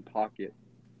their own pocket.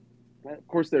 Of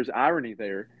course, there's irony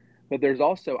there, but there's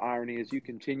also irony as you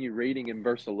continue reading in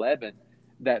verse 11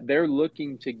 that they're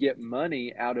looking to get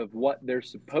money out of what they're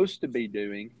supposed to be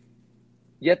doing,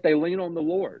 yet they lean on the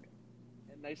Lord.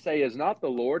 And they say, is not the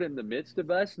Lord in the midst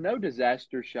of us? No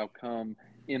disaster shall come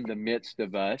in the midst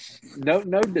of us. No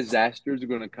disasters are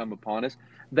going to come upon us.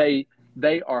 They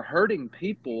are hurting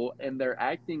people and they're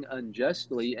acting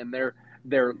unjustly, and they're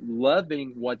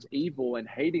loving what's evil and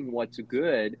hating what's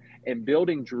good and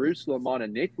building Jerusalem on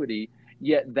iniquity,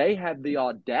 yet they have the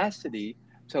audacity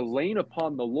to lean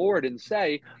upon the Lord and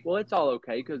say, well, it's all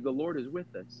okay because the Lord is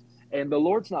with us. And the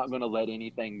Lord's not going to let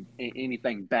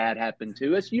anything bad happen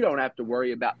to us. You don't have to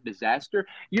worry about disaster.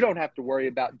 You don't have to worry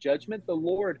about judgment. The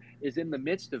Lord is in the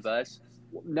midst of us.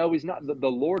 No, he's not.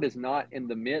 The Lord is not in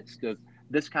the midst of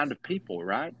this kind of people,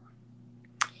 right?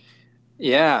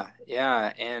 Yeah.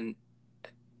 And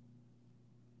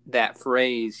that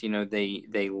phrase,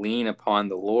 they lean upon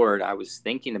the Lord. I was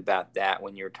thinking about that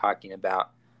when you were talking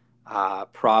about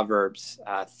Proverbs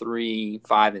 3,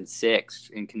 5, and 6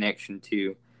 in connection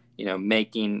to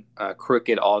making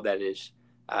crooked all that is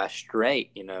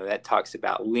straight. That talks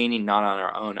about leaning not on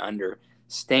our own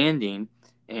understanding,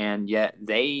 and yet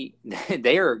they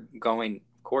are going,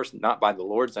 of course, not by the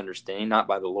Lord's understanding, not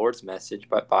by the Lord's message,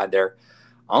 but by their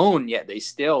own. Yet they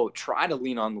still try to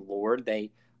lean on the Lord.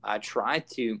 They try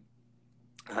to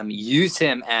use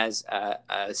Him as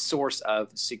a source of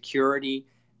security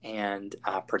and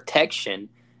protection,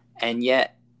 and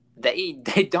yet they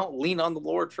don't lean on the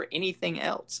Lord for anything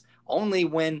else. Only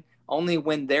when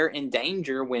they're in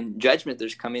danger, when judgment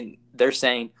there's coming, they're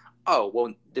saying, "Oh,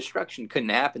 well, destruction couldn't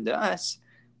happen to us.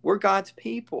 We're God's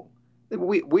people.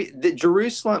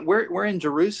 Jerusalem. We're in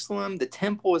Jerusalem. The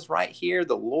temple is right here.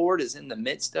 The Lord is in the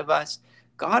midst of us.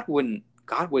 God wouldn't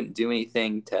do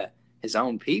anything to His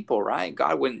own people, right?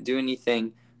 God wouldn't do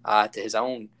anything to His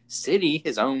own city,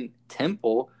 His own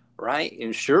temple, right?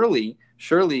 And surely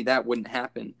that wouldn't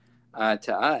happen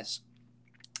to us."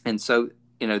 And so,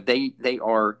 they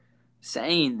are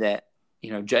saying that,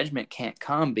 judgment can't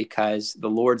come because the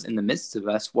Lord's in the midst of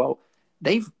us. Well,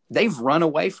 they've run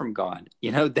away from God.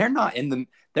 They're not in the,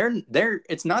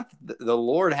 it's not the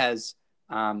Lord has,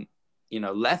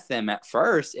 left them at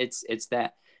first. It's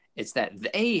that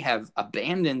they have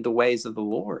abandoned the ways of the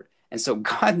Lord. And so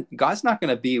God's not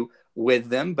going to be with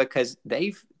them because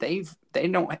they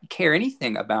don't care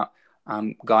anything about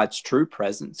God's true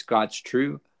presence, God's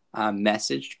true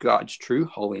message, God's true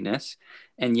holiness.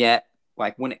 And yet,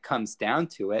 like when it comes down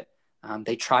to it,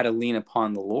 they try to lean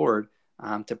upon the Lord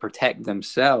to protect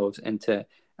themselves and to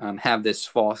have this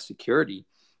false security.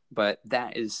 But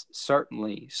that is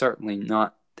certainly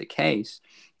not the case.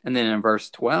 And then in verse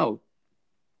 12,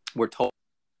 we're told,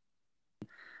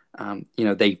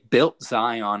 they built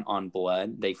Zion on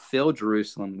blood. They filled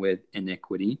Jerusalem with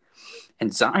iniquity,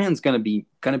 and Zion's going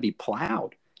to be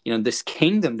plowed. This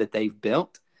kingdom that they've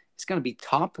built is going to be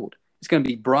toppled. It's going to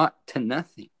be brought to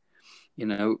nothing.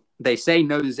 They say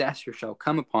no disaster shall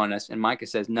come upon us, and Micah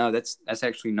says no. That's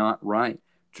actually not right.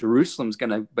 Jerusalem's going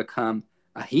to become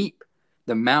a heap,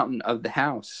 the mountain of the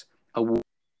house,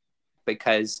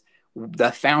 because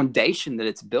the foundation that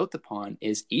it's built upon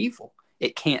is evil.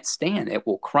 It can't stand. It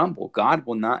will crumble. God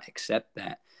will not accept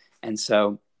that. And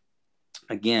so,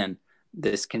 again,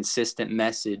 this consistent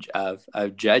message of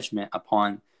judgment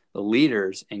upon the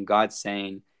leaders, and God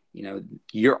saying,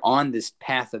 you're on this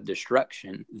path of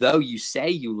destruction. Though you say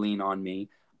you lean on me,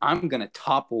 I'm going to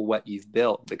topple what you've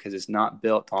built, because it's not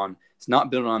built on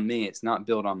me. It's not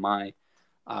built on my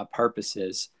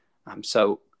purposes.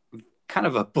 So kind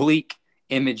of a bleak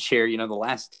image here. The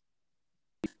last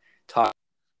talk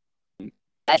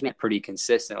pretty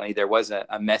consistently, there was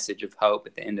a message of hope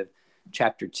at the end of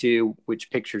chapter 2,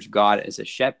 which pictures God as a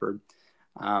shepherd.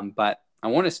 But I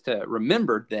want us to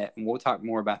remember that, and we'll talk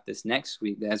more about this next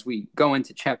week, that as we go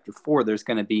into chapter 4, there's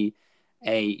going to be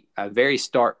a very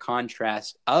stark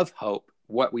contrast of hope.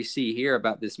 What we see here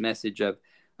about this message of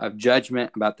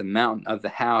judgment, about the mountain of the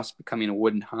house becoming a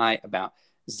wooden height, about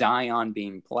Zion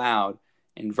being plowed.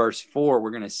 In verse 4, we're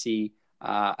going to see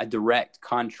a direct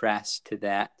contrast to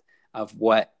that of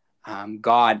what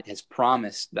God has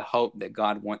promised, the hope that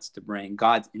God wants to bring,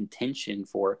 God's intention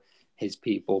for his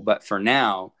people. But for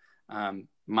now,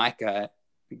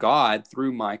 God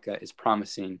through Micah is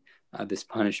promising this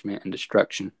punishment and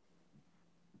destruction.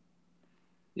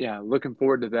 Yeah, looking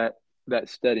forward to that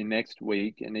study next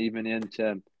week, and even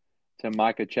into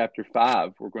Micah chapter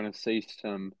 5. We're going to see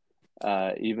some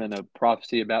even a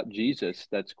prophecy about Jesus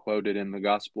that's quoted in the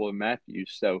Gospel of Matthew.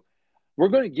 So we're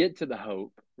going to get to the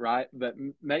hope, right? But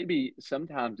maybe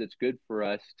sometimes it's good for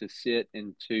us to sit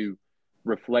and to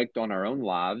reflect on our own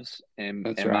lives. And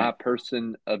am I a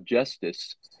person of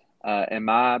justice? Am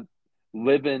I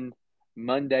living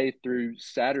Monday through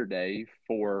Saturday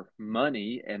for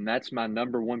money, and that's my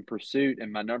number one pursuit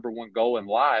and my number one goal in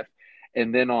life?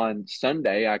 And then on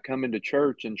Sunday, I come into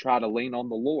church and try to lean on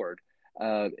the Lord.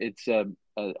 I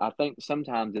think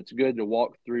sometimes it's good to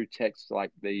walk through texts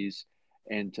like these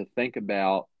and to think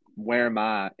about, where am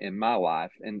I in my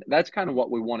life? And that's kind of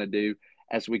what we want to do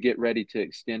as we get ready to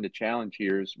extend a challenge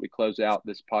here as we close out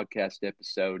this podcast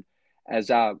episode. As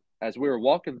we were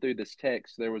walking through this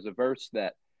text, there was a verse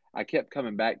that I kept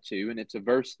coming back to, and it's a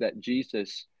verse that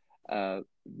Jesus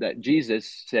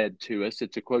said to us.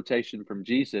 It's a quotation from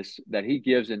Jesus that he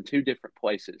gives in two different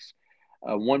places.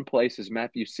 One place is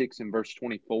Matthew 6 and verse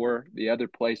 24. The other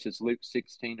place is Luke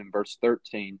 16 and verse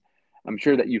 13. I'm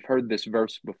sure that you've heard this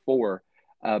verse before,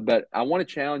 but I want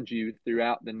to challenge you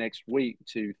throughout the next week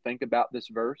to think about this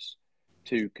verse,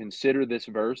 to consider this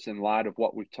verse in light of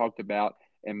what we've talked about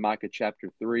in Micah chapter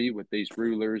 3 with these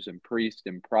rulers and priests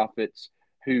and prophets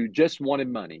who just wanted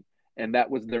money, and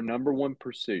that was their number one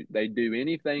pursuit. They'd do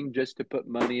anything just to put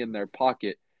money in their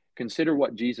pocket. Consider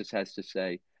what Jesus has to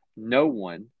say. No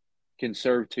one can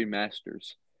serve two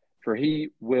masters, for he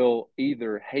will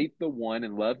either hate the one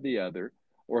and love the other,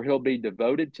 or he'll be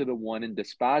devoted to the one and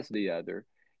despise the other.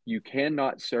 You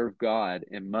cannot serve God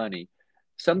and money.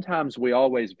 Sometimes we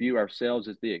always view ourselves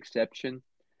as the exception.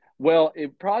 Well,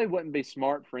 it probably wouldn't be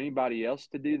smart for anybody else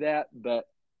to do that, but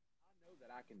I know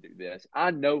that I can do this.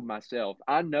 I know myself.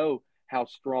 I know how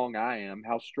strong I am,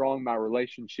 how strong my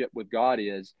relationship with God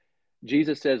is.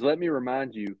 Jesus says, let me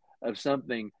remind you of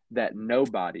something that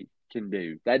nobody can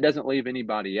do. That doesn't leave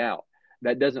anybody out.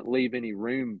 That doesn't leave any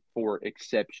room for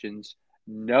exceptions.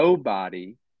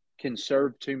 Nobody can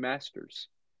serve two masters.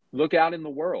 Look out in the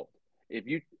world. If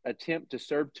you attempt to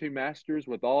serve two masters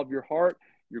with all of your heart,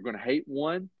 you're going to hate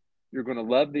one. You're going to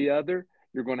love the other.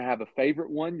 You're going to have a favorite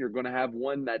one. You're going to have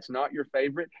one that's not your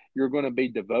favorite. You're going to be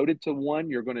devoted to one.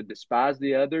 You're going to despise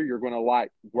the other. You're going to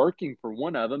like working for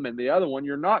one of them, and the other one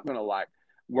you're not going to like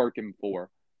working for.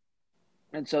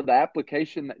 And so the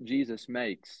application that Jesus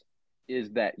makes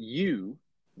is that you,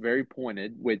 very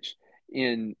pointed, which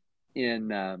in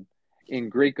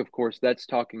Greek, of course, that's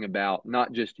talking about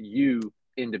not just you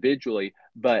individually,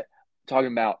 but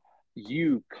talking about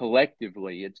you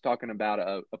collectively. It's talking about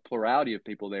a plurality of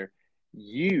people there.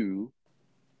 You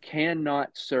cannot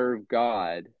serve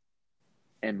God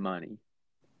and money.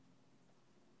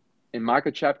 In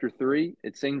Micah chapter 3,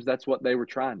 it seems that's what they were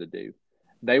trying to do.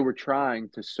 They were trying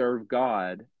to serve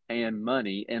God and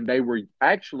money, and they were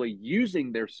actually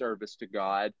using their service to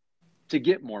God to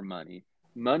get more money.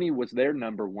 Money was their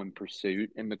number one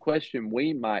pursuit. And the question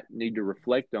we might need to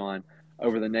reflect on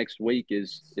over the next week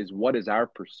is what is our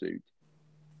pursuit?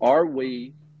 Are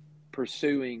we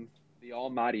pursuing the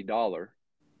almighty dollar?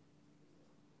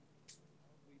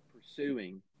 Are we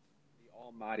pursuing the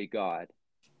almighty God?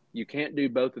 You can't do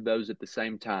both of those at the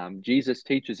same time. Jesus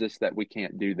teaches us that we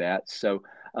can't do that. So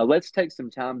let's take some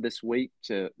time this week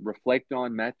to reflect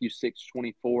on Matthew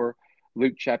 6:24,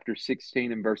 Luke chapter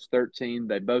 16 and verse 13.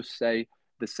 They both say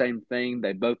the same thing.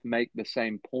 They both make the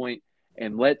same point.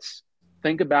 And let's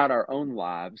think about our own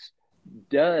lives.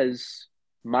 Does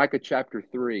Micah chapter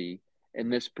 3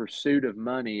 and this pursuit of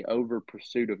money over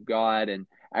pursuit of God, and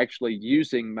actually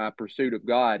using my pursuit of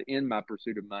God in my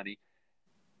pursuit of money,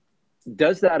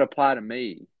 does that apply to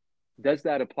me? Does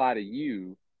that apply to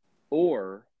you?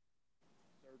 Or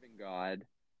serving God,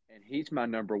 and He's my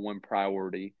number one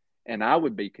priority, and I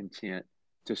would be content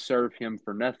to serve Him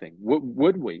for nothing?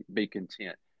 Would we be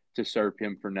content to serve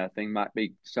Him for nothing? Might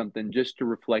be something just to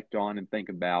reflect on and think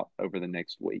about over the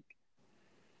next week.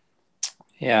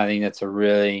 Yeah, I think that's a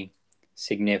really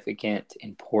significant,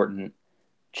 important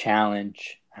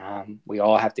challenge. We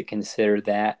all have to consider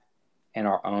that in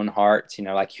our own hearts.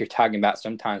 Like you're talking about,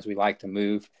 sometimes we like to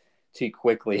move too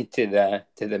quickly to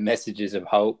the messages of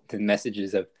hope, to the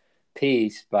messages of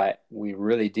peace, but we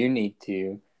really do need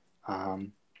to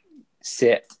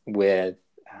sit with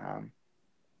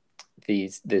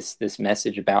this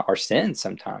message about our sins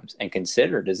sometimes, and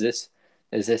consider, does this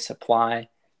apply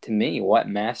to me? What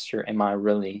master am I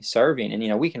really serving?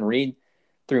 And we can read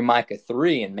through Micah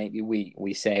 3, and maybe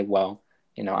we say, well,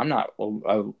 I'm not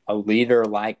a leader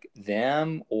like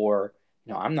them, or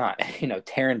I'm not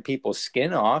tearing people's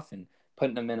skin off and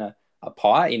putting them in a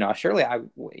pot. Surely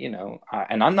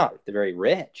and I'm not very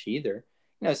rich either.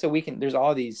 So there's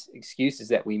all these excuses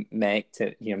that we make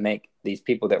to make these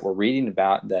people that we're reading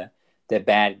about the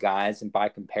bad guys, and by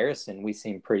comparison we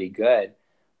seem pretty good.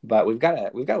 But we've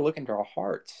got to look into our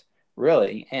hearts,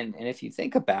 really. And if you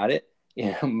think about it,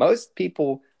 most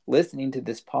people listening to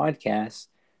this podcast,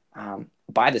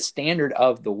 by the standard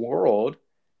of the world,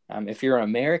 if you're an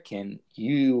American,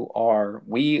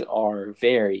 we are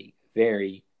very,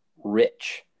 very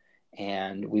rich,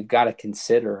 and we've got to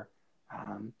consider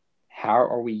how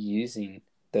are we using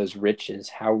those riches?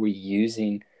 How are we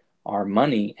using our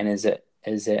money? And is it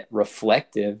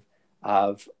reflective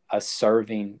of us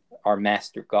serving our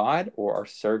master God, or are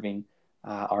serving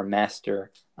our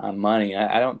master money?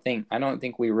 I don't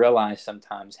think we realize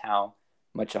sometimes how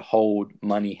much a hold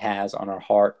money has on our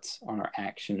hearts, on our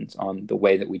actions, on the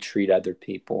way that we treat other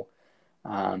people.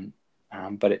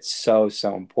 But it's so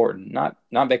important. Not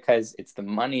because it's the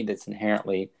money that's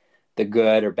inherently the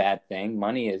good or bad thing.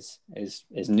 Money is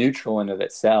neutral in of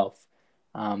itself,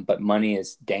 but money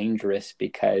is dangerous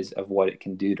because of what it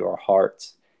can do to our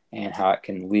hearts, and how it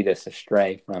can lead us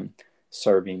astray from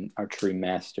serving our true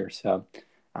master. So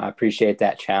I appreciate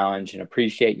that challenge, and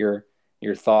appreciate your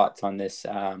thoughts on this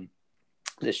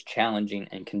this challenging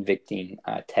and convicting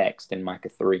text in Micah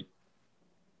 3.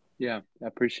 Yeah, I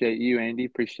appreciate you, Andy.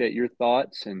 Appreciate your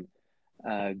thoughts, and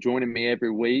joining me every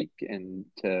week, and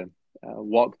to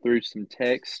walk through some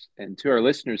text. And to our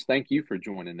listeners, thank you for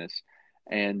joining us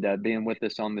and being with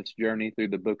us on this journey through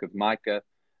the book of Micah.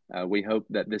 We hope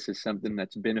that this is something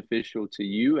that's beneficial to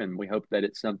you, and we hope that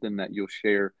it's something that you'll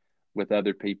share with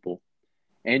other people.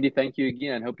 Andy, thank you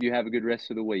again. Hope you have a good rest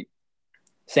of the week.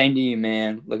 Same to you,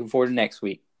 man. Looking forward to next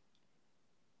week.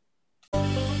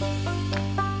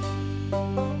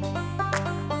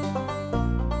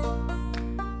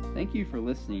 Thank you for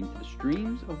listening to the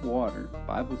Streams of Water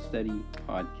Bible Study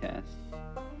Podcast.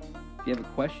 If you have a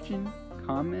question,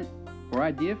 comment, or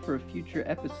idea for a future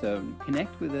episode,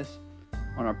 connect with us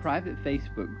on our private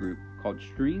Facebook group called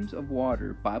Streams of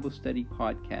Water Bible Study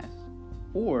Podcast,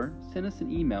 or send us an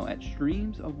email at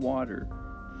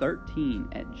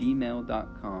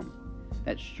streamsofwater13@gmail.com.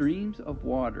 That's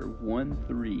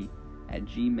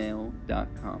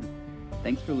streamsofwater13@gmail.com.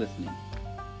 Thanks for listening.